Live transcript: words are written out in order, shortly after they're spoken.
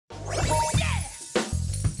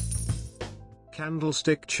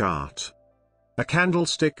Candlestick Chart. A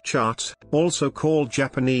candlestick chart, also called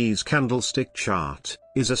Japanese Candlestick Chart,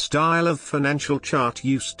 is a style of financial chart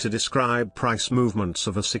used to describe price movements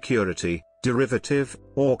of a security, derivative,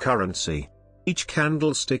 or currency. Each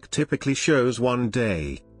candlestick typically shows one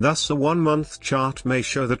day, thus a one-month chart may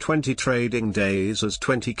show the 20 trading days as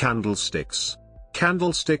 20 candlesticks.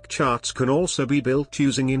 Candlestick charts can also be built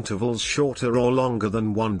using intervals shorter or longer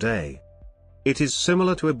than one day. It is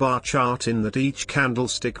similar to a bar chart in that each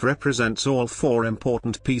candlestick represents all four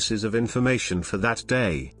important pieces of information for that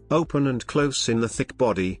day: open and close in the thick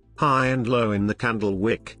body, high and low in the candle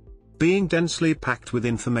wick. Being densely packed with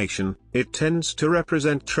information, it tends to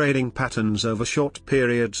represent trading patterns over short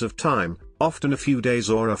periods of time, often a few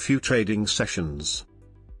days or a few trading sessions.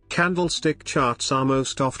 Candlestick charts are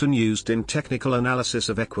most often used in technical analysis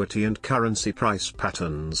of equity and currency price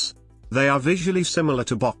patterns. They are visually similar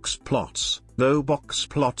to box plots, though box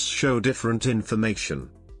plots show different information.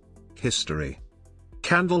 History.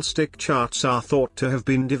 Candlestick charts are thought to have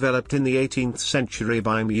been developed in the 18th century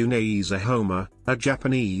by Muneiza Homer, a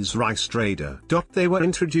Japanese rice trader. They were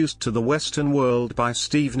introduced to the Western world by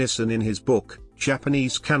Steve Nissen in his book,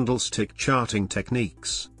 Japanese Candlestick Charting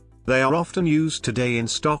Techniques. They are often used today in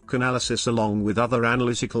stock analysis along with other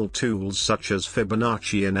analytical tools such as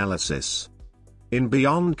Fibonacci analysis. In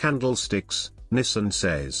Beyond Candlesticks, Nissen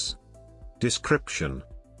says. Description.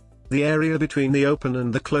 The area between the open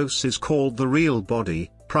and the close is called the real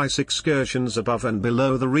body. Price excursions above and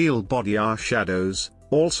below the real body are shadows,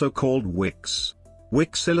 also called wicks.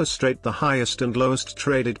 Wicks illustrate the highest and lowest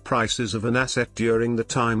traded prices of an asset during the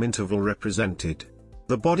time interval represented.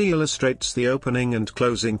 The body illustrates the opening and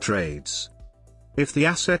closing trades. If the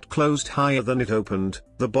asset closed higher than it opened,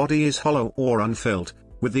 the body is hollow or unfilled,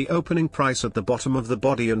 with the opening price at the bottom of the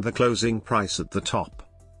body and the closing price at the top.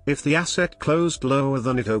 If the asset closed lower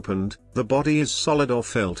than it opened, the body is solid or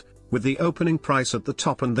filled, with the opening price at the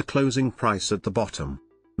top and the closing price at the bottom.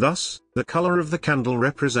 Thus, the color of the candle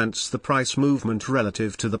represents the price movement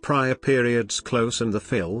relative to the prior period's close, and the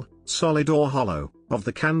fill, solid or hollow, of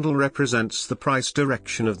the candle represents the price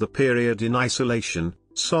direction of the period in isolation,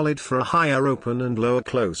 solid for a higher open and lower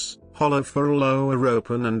close, hollow for a lower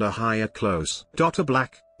open and a higher close. A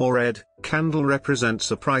black, or red, candle represents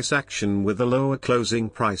a price action with a lower closing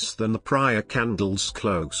price than the prior candle's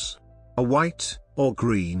close. A white, or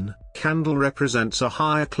green, candle represents a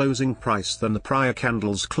higher closing price than the prior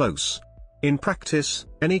candle's close. In practice,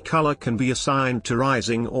 any color can be assigned to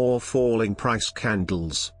rising or falling price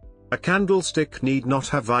candles. A candlestick need not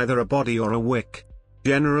have either a body or a wick.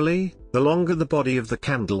 Generally, the longer the body of the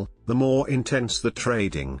candle, the more intense the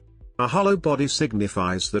trading. A hollow body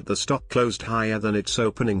signifies that the stock closed higher than its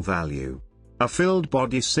opening value. A filled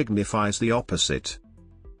body signifies the opposite.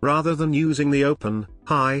 Rather than using the open,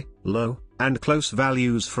 high, low, and close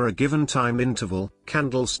values for a given time interval,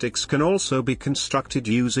 candlesticks can also be constructed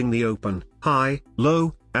using the open, high,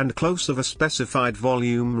 low, and close of a specified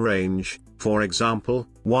volume range, for example,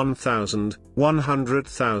 1,000,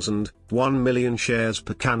 100,000, 1 million shares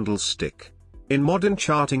per candlestick. In modern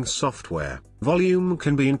charting software, volume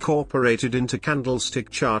can be incorporated into candlestick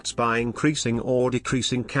charts by increasing or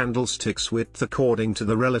decreasing candlesticks' width according to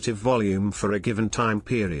the relative volume for a given time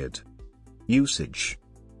period. Usage.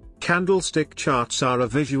 Candlestick charts are a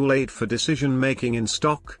visual aid for decision-making in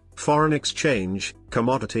stock, foreign exchange,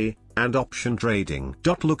 commodity, and option trading.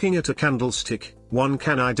 Looking at a candlestick, one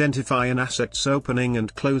can identify an asset's opening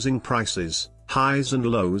and closing prices, highs and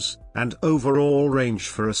lows, and overall range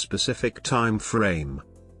for a specific time frame.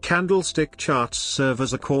 Candlestick charts serve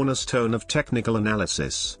as a cornerstone of technical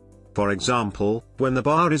analysis. For example, when the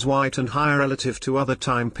bar is white and high relative to other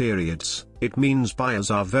time periods, it means buyers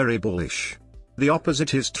are very bullish. The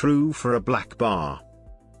opposite is true for a black bar.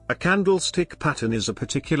 A candlestick pattern is a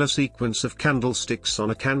particular sequence of candlesticks on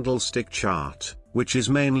a candlestick chart, which is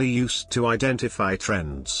mainly used to identify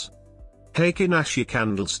trends. Akinashi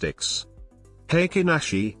Candlesticks.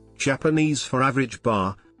 Akinashi, Japanese for average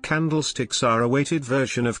bar, candlesticks are a weighted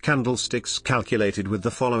version of candlesticks calculated with the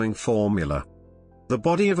following formula. The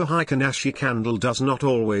body of a Akinashi candle does not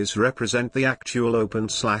always represent the actual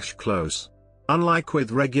open/close. Unlike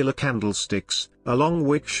with regular candlesticks, a long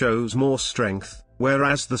wick shows more strength,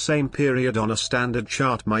 whereas the same period on a standard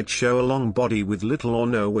chart might show a long body with little or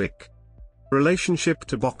no wick. Relationship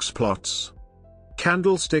to box plots.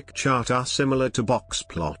 Candlestick chart are similar to box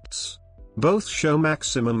plots. Both show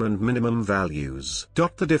maximum and minimum values.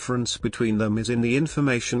 The difference between them is in the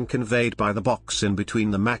information conveyed by the box in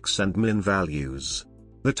between the max and min values.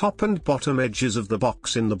 The top and bottom edges of the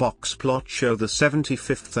box in the box plot show the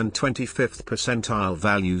 75th and 25th percentile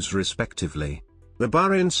values respectively. The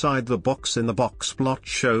bar inside the box in the box plot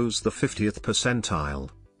shows the 50th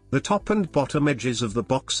percentile. The top and bottom edges of the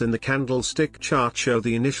box in the candlestick chart show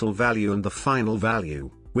the initial value and the final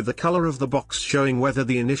value, with the color of the box showing whether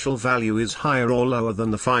the initial value is higher or lower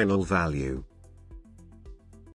than the final value.